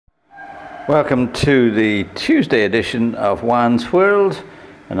Welcome to the Tuesday edition of Juan's World,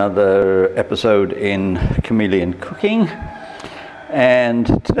 another episode in chameleon cooking. And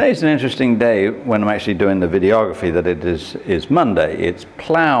today's an interesting day when I'm actually doing the videography, that it is Monday. It's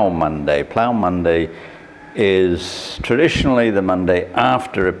Plough Monday. Plough Monday is traditionally the Monday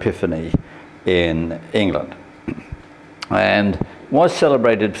after Epiphany in England, and was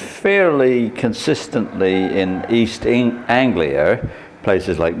celebrated fairly consistently in East Anglia,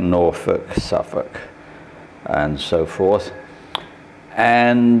 places like Norfolk, Suffolk, and so forth.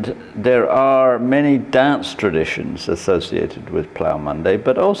 And there are many dance traditions associated with Plough Monday,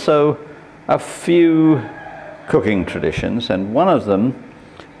 but also a few cooking traditions. And one of them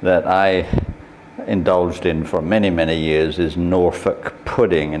that I indulged in for many, many years is Norfolk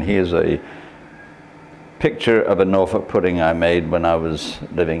pudding. And here's a picture of a Norfolk pudding I made when I was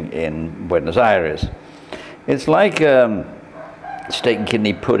living in Buenos Aires. It's like steak and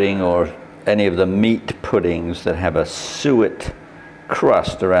kidney pudding or any of the meat puddings that have a suet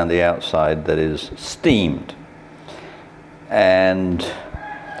crust around the outside that is steamed. And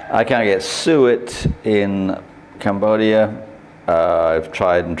I can't get suet in Cambodia. I've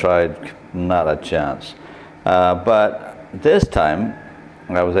tried and tried, not a chance. But this time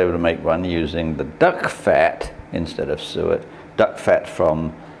I was able to make one using the duck fat instead of suet. Duck fat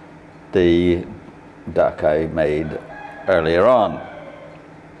from the duck I made earlier on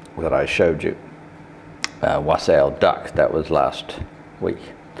that I showed you. Wassail duck, that was last week.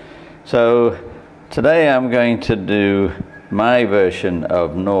 So today I'm going to do my version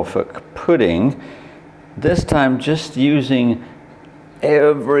of Norfolk pudding, this time just using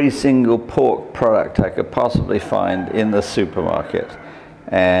every single pork product I could possibly find in the supermarket.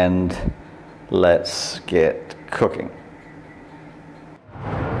 And let's get cooking.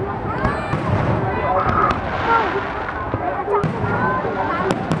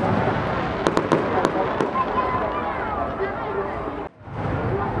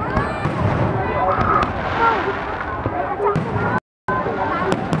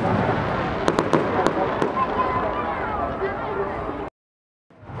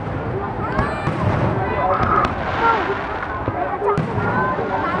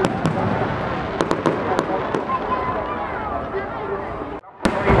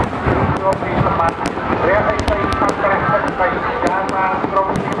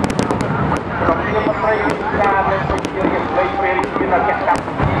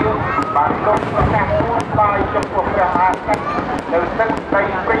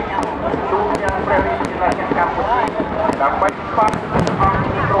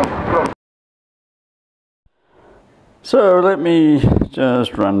 So let me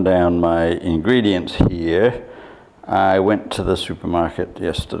just run down my ingredients here. I went to the supermarket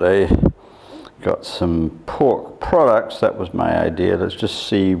yesterday, got some pork products. That was my idea. Let's just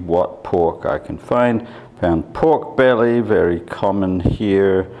see what pork I can find. Found pork belly, very common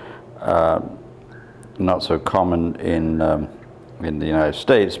here, not so common in the United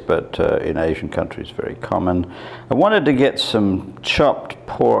States, but in Asian countries very common. I wanted to get some chopped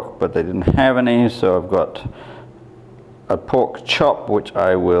pork, but they didn't have any, so I've got a pork chop, which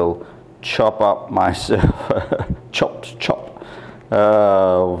I will chop up myself. Chop.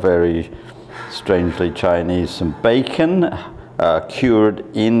 Very strangely Chinese. Some bacon, cured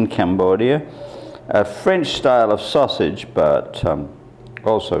in Cambodia. A French style of sausage, but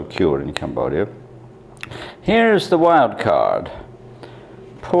also cured in Cambodia. Here's the wild card.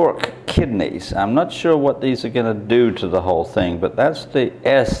 Pork kidneys. I'm not sure what these are going to do to the whole thing, but that's the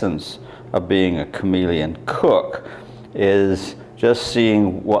essence of being a chameleon cook, is just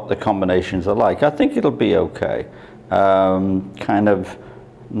seeing what the combinations are like. I think it'll be okay. Kind of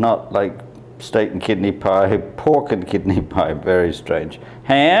not like steak and kidney pie, pork and kidney pie, very strange.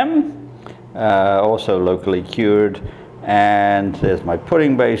 Ham, also locally cured, and there's my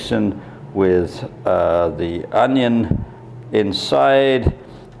pudding basin with the onion inside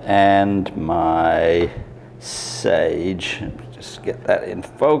and my sage. Just get that in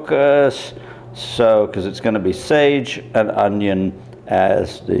focus. So, because it's going to be sage and onion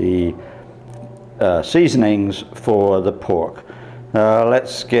as the seasonings for the pork.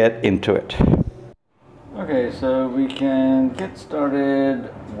 Let's get into it. Okay, so we can get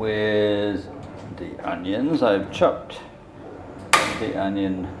started with the onions. I've chopped the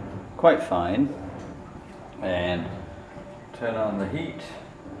onion quite fine and turn on the heat.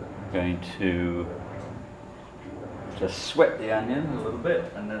 I'm going to just sweat the onion a little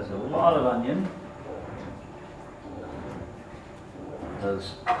bit, and there's a lot of onion.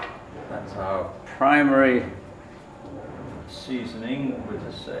 That's our primary seasoning with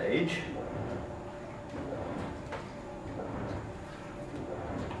the sage.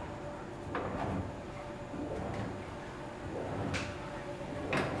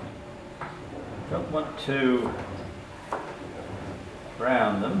 Don't want to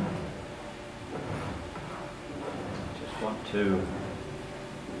brown them. Just want to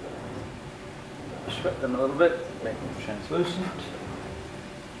sweat them a little bit, make them translucent.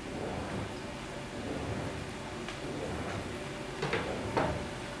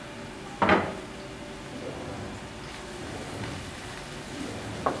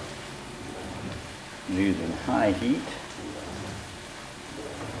 Using high heat.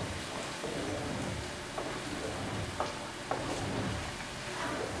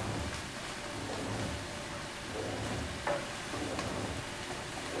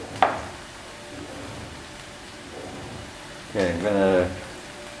 Okay, I'm going to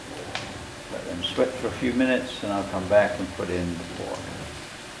let them sweat for a few minutes and I'll come back and put in the pork.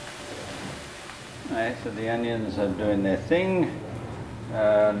 Alright, so the onions are doing their thing.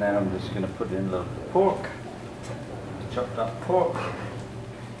 Now I'm just going to put in a little bit of pork, chopped up pork.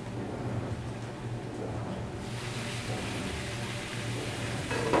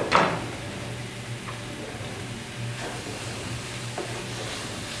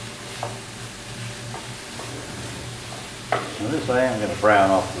 Now this I am going to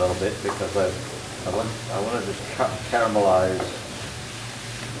brown off a little bit because I want to just caramelize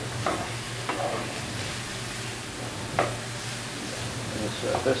the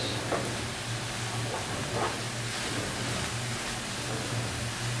surface.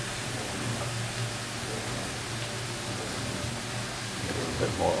 A little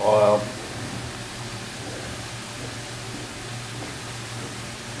bit more oil.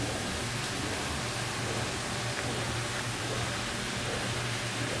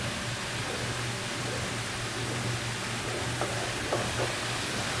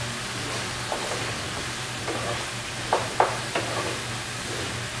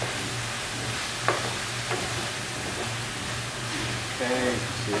 Okay,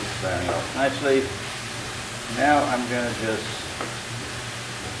 see it's browning off nicely. Now I'm going to just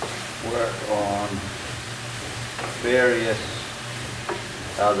work on various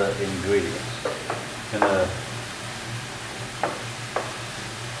other ingredients. I'm going to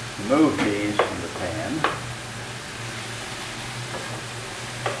remove these from the pan.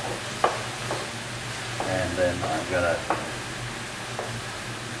 And then I'm going to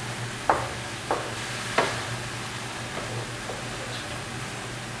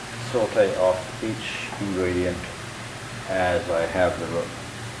saute off each ingredient as I have the root.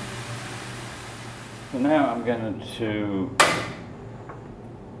 So now I'm going to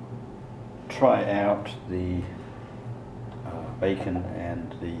try out the bacon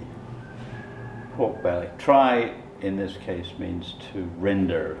and the pork belly. Try in this case means to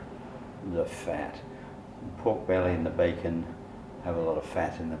render the fat. The pork belly and the bacon have a lot of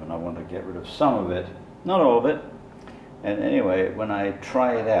fat in them and I want to get rid of some of it, not all of it. And anyway, when I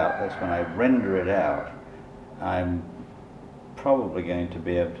try it out, that's when I render it out, I'm probably going to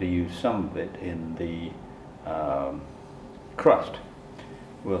be able to use some of it in the crust.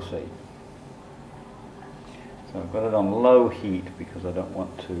 We'll see. So I've got it on low heat because I don't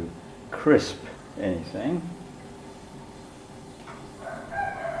want to crisp anything.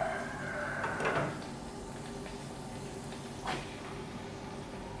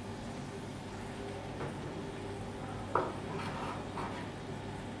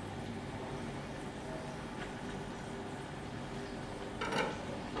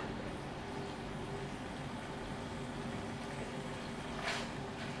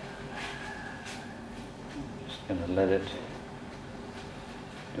 Going to let it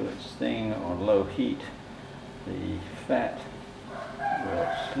do its thing on low heat. The fat will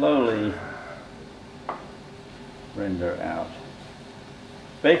slowly render out.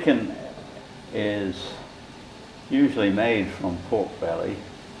 Bacon is usually made from pork belly,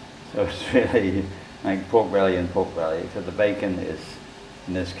 so it's really like pork belly and pork belly, except the bacon is,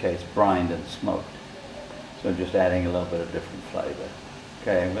 in this case, brined and smoked. So just adding a little bit of different flavor.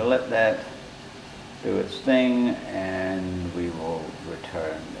 Okay, I'm going to let that do its thing and we will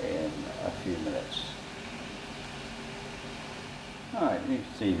return in a few minutes. Alright, you can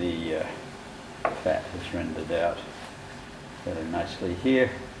see the fat has rendered out very nicely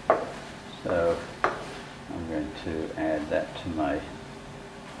here. So I'm going to add that to my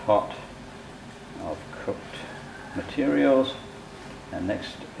pot of cooked materials. And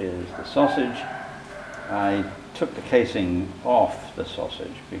next is the sausage. I took the casing off the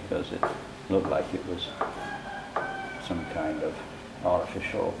sausage because it looked like it was some kind of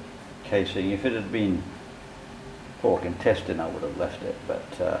artificial casing. If it had been pork intestine, I would have left it, but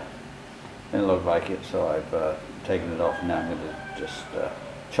it didn't look like it, so I've taken it off. Now I'm going to just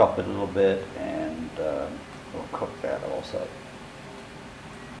chop it a little bit and we'll cook that also.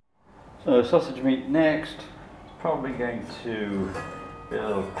 So sausage meat next. It's probably going to be a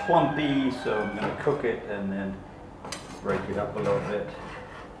little clumpy, so I'm going to cook it and then break it up a little bit.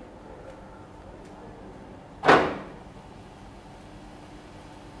 I'll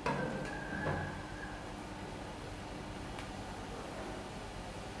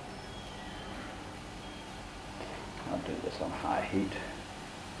do this on high heat.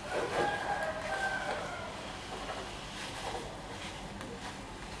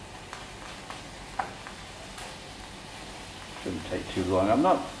 Shouldn't take too long. I'm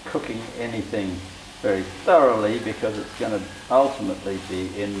not cooking anything very thoroughly because it's going to ultimately be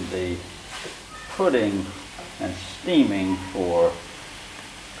in the pudding and steaming for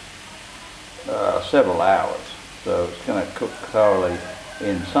several hours. So it's going to cook thoroughly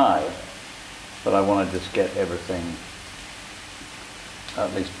inside, but I want to just get everything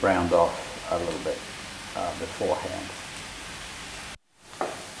at least browned off a little bit beforehand.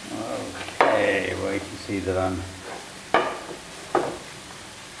 Okay, well you can see that I'm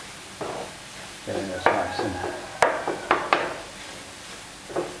getting this nice and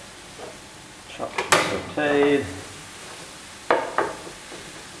chopped and sauteed.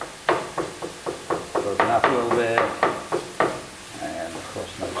 Broken up a little bit. And of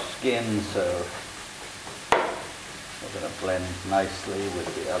course no skin, so we're going to blend nicely with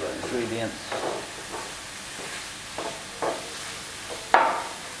the other ingredients.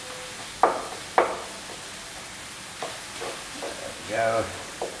 There we go.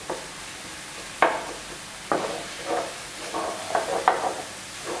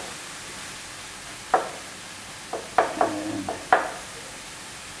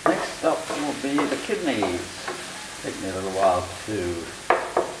 Be the kidneys. Take me a little while to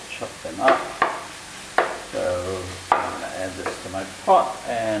chop them up. So I'm going to add this to my pot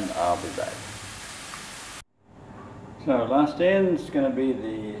and I'll be back. So last in is going to be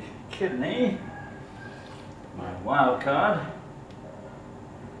the kidney, my wild card.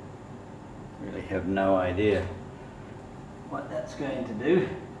 Really have no idea what that's going to do.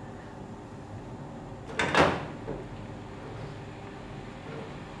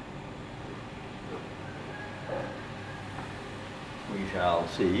 We shall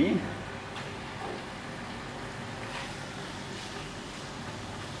see.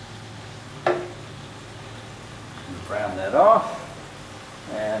 Brown that off,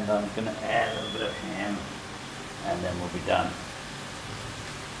 and I'm going to add a little bit of ham, and then we'll be done.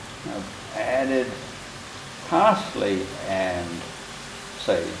 I've added parsley and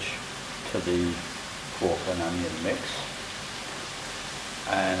sage to the pork and onion mix.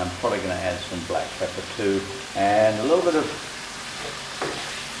 And I'm probably going to add some black pepper too, and a little bit of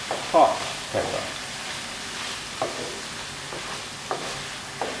hot pepper.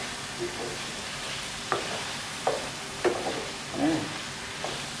 Okay.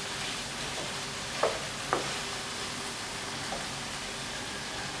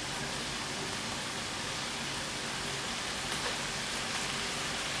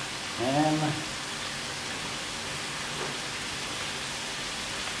 And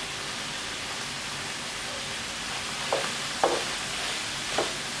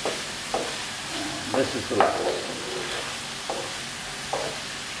this is the last.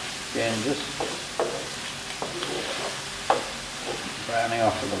 Again, just browning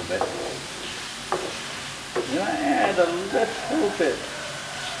off a little bit. I'm going to add a little bit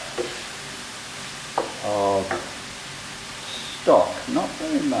of stock, not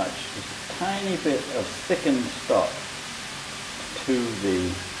very much, just a tiny bit of thickened stock to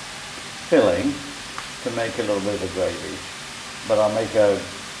the filling to make a little bit of gravy. But I'll make a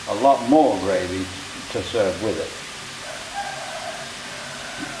lot more gravy to serve with it.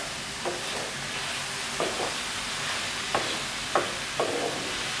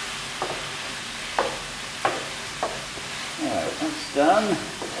 Alright, that's done.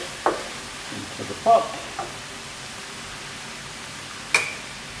 Into the pot.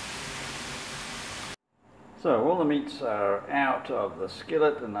 So all the meats are out of the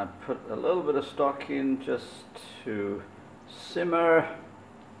skillet, and I put a little bit of stock in just to simmer,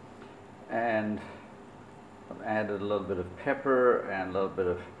 and I've added a little bit of pepper and a little bit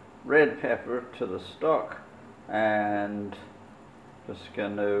of red pepper to the stock, and just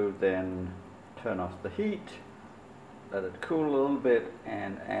going to then turn off the heat, let it cool a little bit,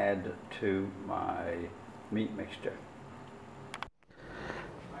 and add to my meat mixture.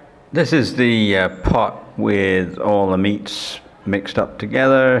 This is the pot with all the meats mixed up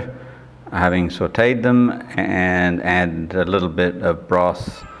together, having sauteed them, and add a little bit of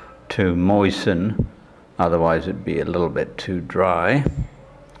broth to moisten, otherwise it'd be a little bit too dry.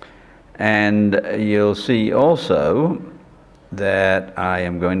 And you'll see also that I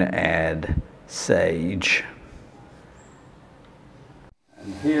am going to add sage.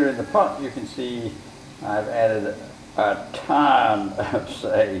 And here in the pot you can see I've added a ton of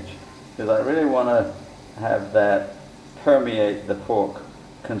sage because I really want to have that permeate the pork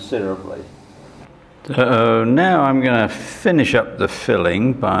considerably. So now I'm going to finish up the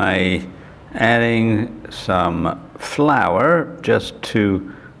filling by adding some flour just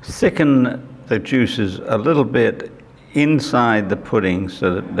to thicken the juices a little bit inside the pudding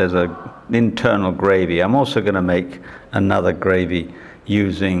so that there's an internal gravy. I'm also going to make another gravy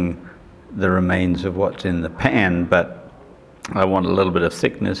using the remains of what's in the pan, but I want a little bit of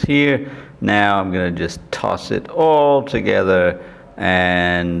thickness here. Now I'm going to just toss it all together,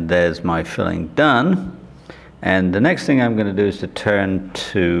 and there's my filling done. And the next thing I'm going to do is to turn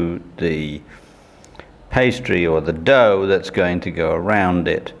to the pastry or the dough that's going to go around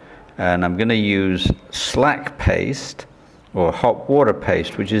it. And I'm going to use slack paste or hot water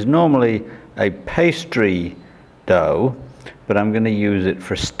paste, which is normally a pastry dough, but I'm going to use it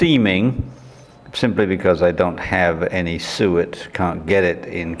for steaming simply because I don't have any suet, can't get it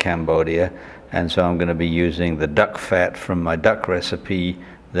in Cambodia, and so I'm going to be using the duck fat from my duck recipe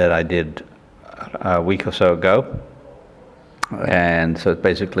that I did a week or so ago. And so it's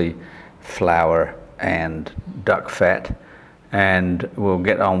basically flour and duck fat, and we'll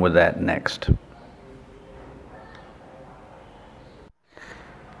get on with that next.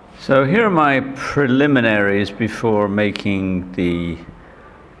 So here are my preliminaries before making the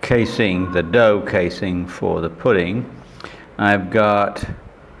casing, the dough casing for the pudding. I've got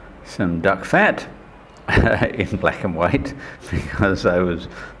some duck fat in black and white because I was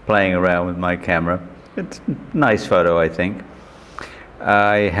playing around with my camera. It's a nice photo, I think.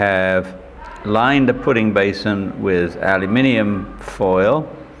 I have lined a pudding basin with aluminium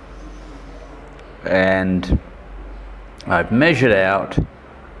foil, and I've measured out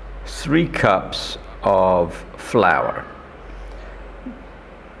 3 cups of flour.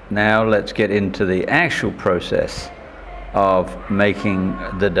 Now let's get into the actual process of making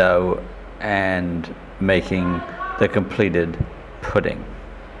the dough and making the completed pudding.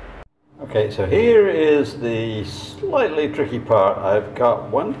 Okay, so here is the slightly tricky part. I've got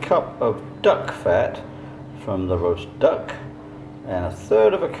 1 cup of duck fat from the roast duck and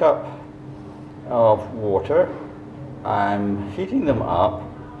 1/3 of a cup of water. I'm heating them up.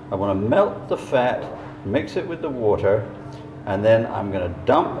 I want to melt the fat, mix it with the water, and then I'm going to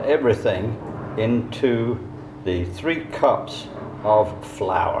dump everything into the 3 cups of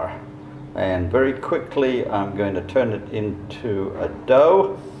flour. And very quickly I'm going to turn it into a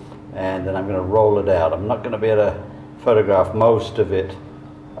dough, and then I'm going to roll it out. I'm not going to be able to photograph most of it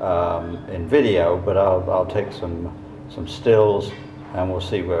in video, but I'll take some stills and we'll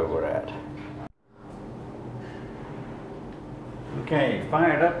see where we're at. Okay,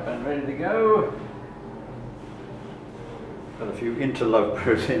 fired up and ready to go. Got a few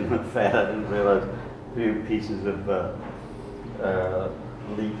interlopers in the fat. I didn't realize a few pieces of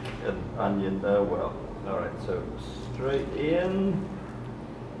leek and onion. Oh well. All right, so straight in.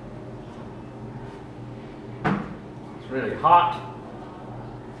 It's really hot.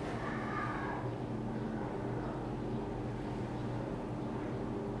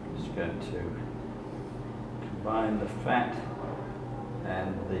 Just going to combine the fat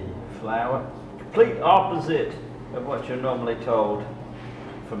and the flour. Complete opposite of what you're normally told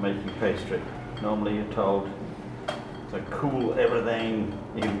for making pastry. Normally you're told to cool everything.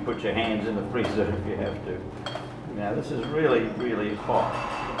 You can put your hands in the freezer if you have to. Now this is really, really hot,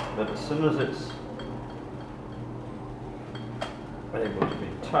 but as soon as it's able to be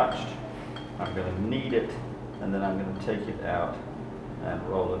touched, I'm going to knead it, and then I'm going to take it out and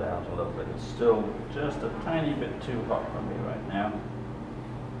roll it out a little bit. It's still just a tiny bit too hot for me right now.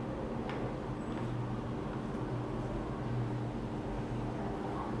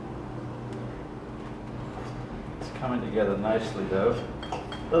 Coming together nicely though.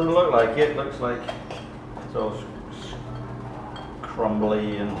 Doesn't look like it. Looks like it's all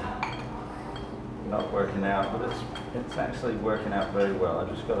crumbly and not working out, but it's actually working out very well. I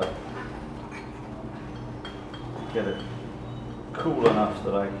just got to get it cool enough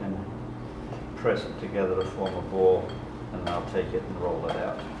that I can press it together to form a ball, and then I'll take it and roll it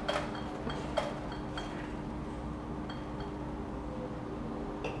out.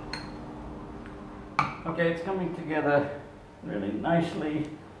 Okay, it's coming together really nicely.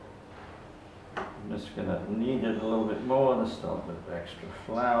 I'm just going to knead it a little bit more. There's still a bit of extra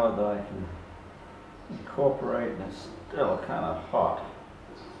flour that I can incorporate, and it's still kind of hot.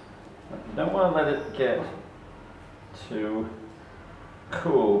 But you don't want to let it get too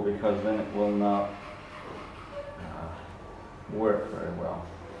cool, because then it will not work very well.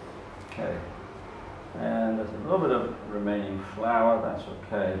 Okay, and there's a little bit of remaining flour, that's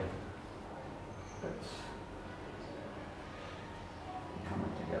okay. It's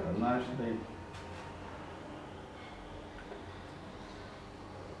coming together nicely.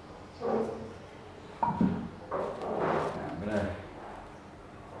 I'm going to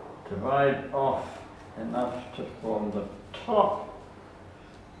divide off enough to form the top.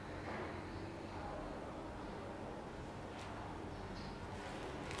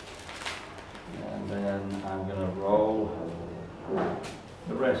 And then I'm going to roll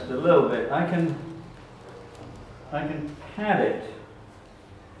the rest a little bit. I can pat it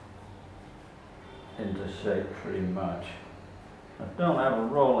into shape pretty much. I don't have a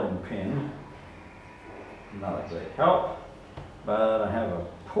rolling pin, not a great help, but I have a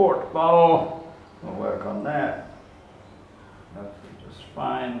pork ball. We'll work on that. That's just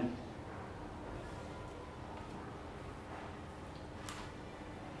fine.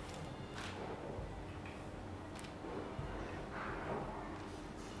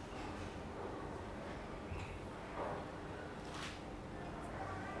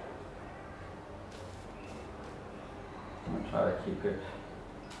 I'm going to try to keep it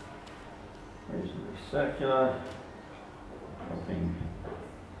reasonably circular, hoping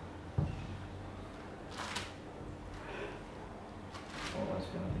all that's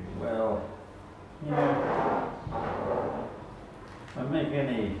going to be well here. If I make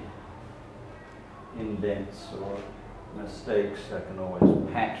any indents or mistakes, I can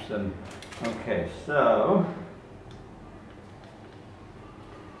always patch them. Okay, so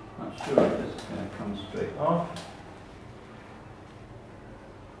not sure if this is going to come straight off.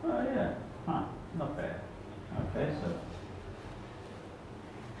 Oh yeah, huh, not bad. Okay, so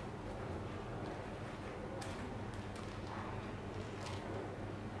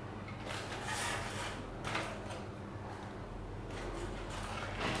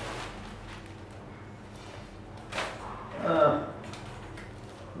it'll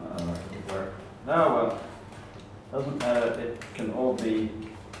work. Oh well, doesn't matter. It can all be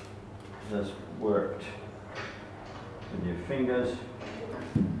just worked with your fingers.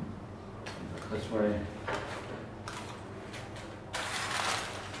 This way.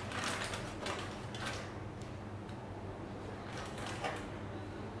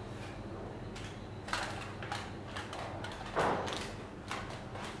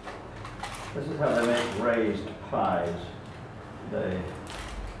 This is how they make raised pies. They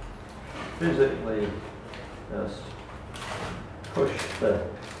physically just push the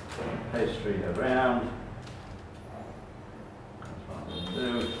pastry around. That's what I'm going to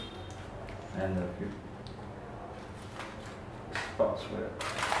do. And a few spots where it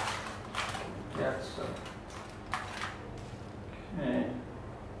gets so. Okay.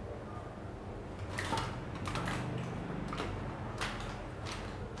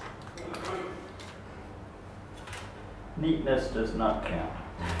 Neatness does not count.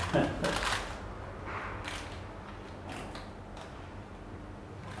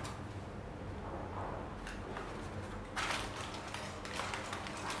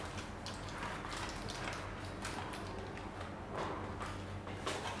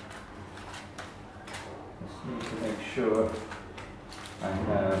 Need to make sure I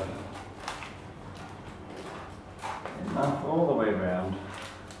have enough all the way around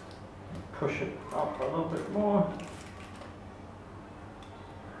and push it up a little bit more.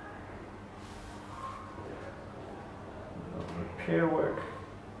 A little repair work.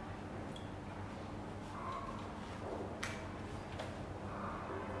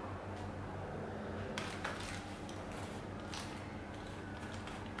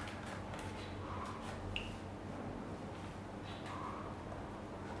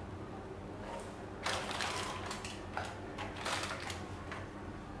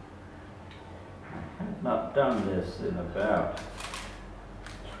 Not done this in about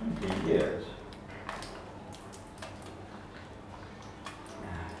 20 years.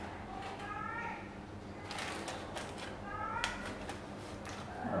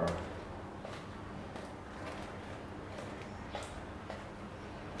 Oh.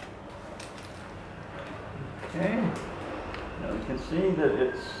 Okay, now we can see that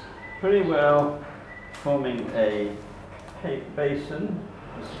it's pretty well forming a basin.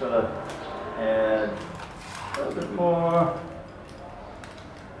 Just gotta add a little bit more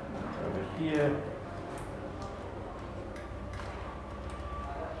over here.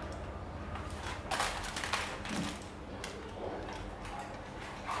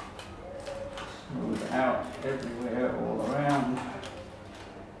 Smooth out everywhere, all around.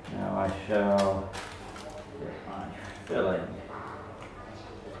 Now I shall get my filling.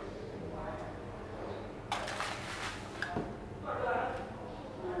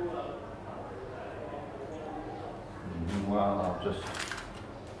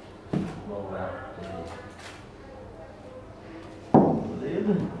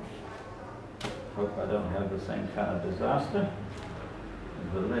 Hope I don't have the same kind of disaster.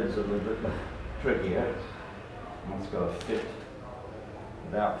 The lid's a little bit trickier. It's got to fit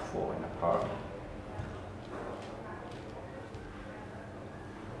without falling apart.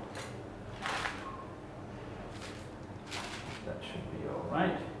 That should be all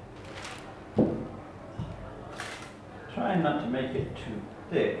right. Trying not to make it too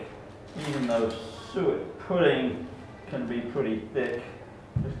thick, even though suet pudding can be pretty thick.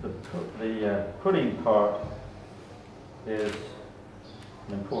 Just the pudding part is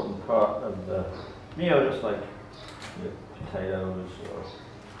an important part of the meal, just like with potatoes or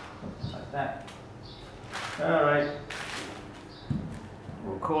something like that. All right,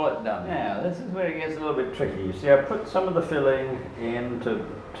 we'll call it done. Now, this is where it gets a little bit tricky. You see, I put some of the filling in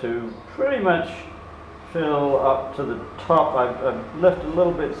to pretty much fill up to the top. I've left a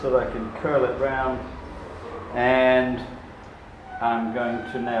little bit so that I can curl it round, and I'm going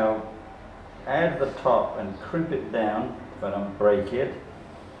to now add the top and crimp it down if I don't break it,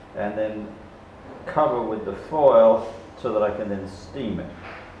 and then cover with the foil so that I can then steam it.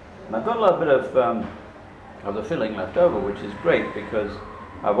 And I've got a little bit of the filling left over, which is great because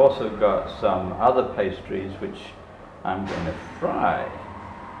I've also got some other pastries which I'm going to fry,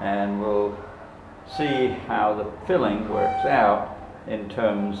 and we'll see how the filling works out in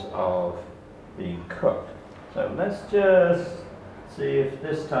terms of being cooked. So let's just see if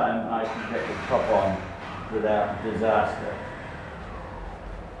this time I can get the top on without disaster.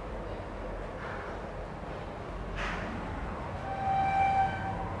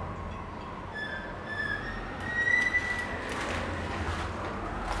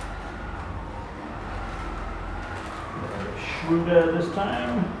 Shrewder this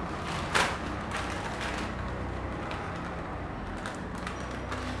time.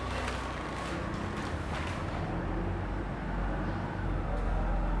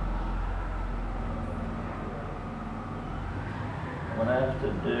 What I have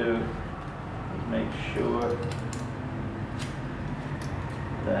to do is make sure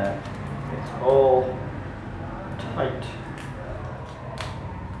that it's all tight.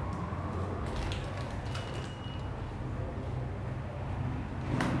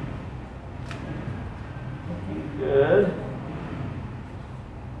 Looking good.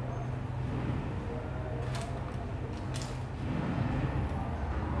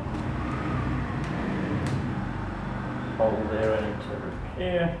 Hole there I need to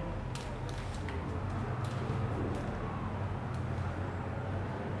repair.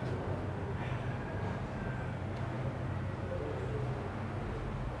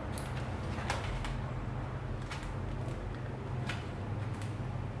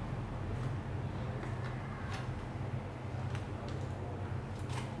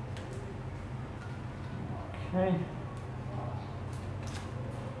 Okay.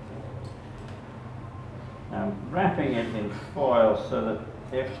 Now wrapping it in foil so that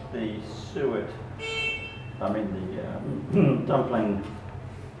if the suet, the dumpling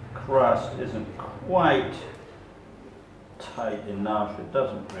crust isn't quite tight enough, it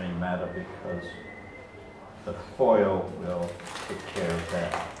doesn't really matter because the foil will take care of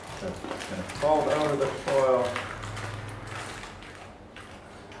that. So I'm going to fold over the foil.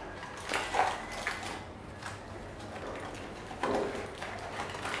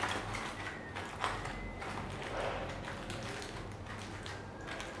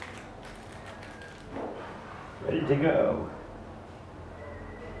 Ready to go.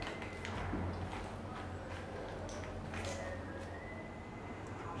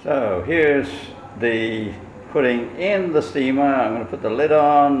 So here's the pudding in the steamer. I'm going to put the lid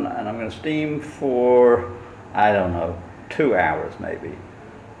on and I'm going to steam for, I don't know, 2 hours maybe.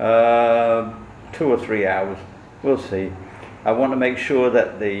 2 or 3 hours, we'll see. I want to make sure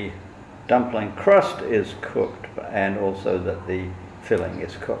that the dumpling crust is cooked and also that the filling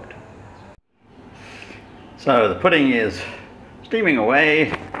is cooked. So the pudding is steaming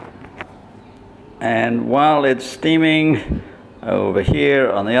away, and while it's steaming over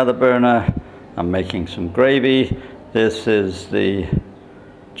here on the other burner, I'm making some gravy. This is the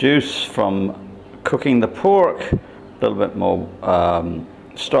juice from cooking the pork, a little bit more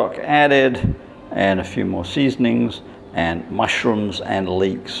stock added, and a few more seasonings, and mushrooms and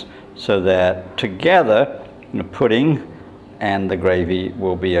leeks, so that together the pudding and the gravy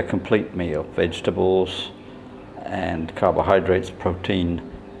will be a complete meal. Vegetables and carbohydrates, protein,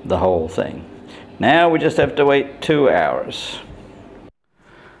 the whole thing. Now we just have to wait 2 hours.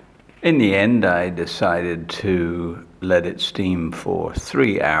 In the end, I decided to let it steam for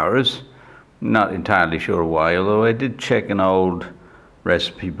 3 hours. Not entirely sure why, although I did check an old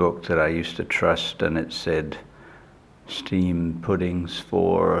recipe book that I used to trust, and it said steam puddings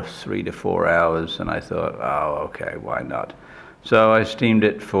for 3 to 4 hours, and I thought, oh, okay, why not? So I steamed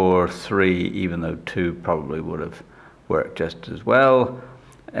it for 3, even though 2 probably would have worked just as well.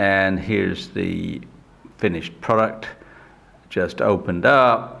 And here's the finished product. Just opened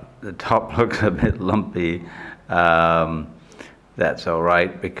up. The top looks a bit lumpy. That's all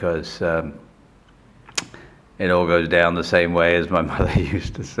right, because it all goes down the same way, as my mother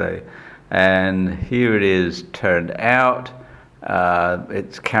used to say. And here it is turned out.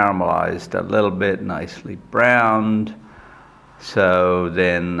 It's caramelized a little bit, nicely browned. So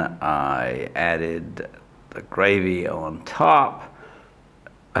then I added the gravy on top,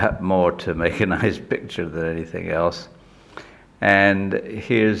 more to make a nice picture than anything else. And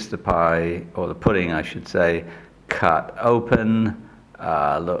here's the pie, or the pudding I should say, cut open.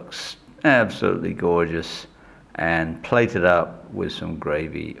 Looks absolutely gorgeous, and plated up with some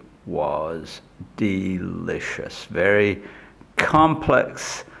gravy was delicious. Very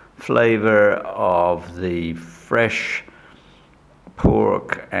complex flavor of the fresh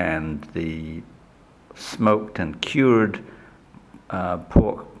pork and the smoked and cured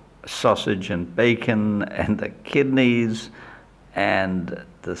pork sausage and bacon, and the kidneys and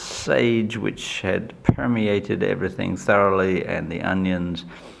the sage, which had permeated everything thoroughly, and the onions,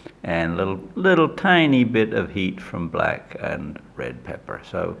 and little tiny bit of heat from black and red pepper.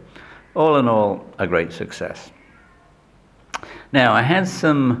 So all in all, a great success. Now, I had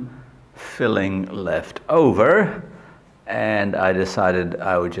some filling left over, and I decided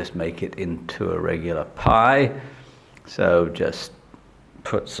I would just make it into a regular pie. So just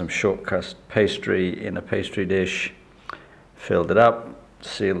put some short crust pastry in a pastry dish, filled it up,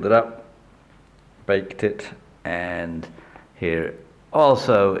 sealed it up, baked it, and here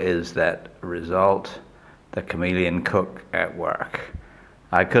also is that result, the chameleon cook at work.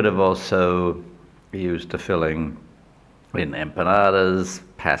 I could have also used the filling in empanadas,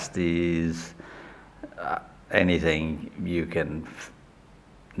 pasties, anything you can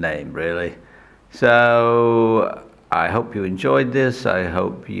name, really. So I hope you enjoyed this. I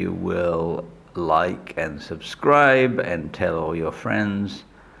hope you will like and subscribe and tell all your friends.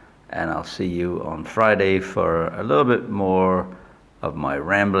 And I'll see you on Friday for a little bit more of my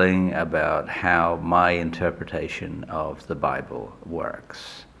rambling about how my interpretation of the Bible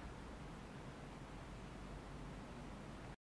works.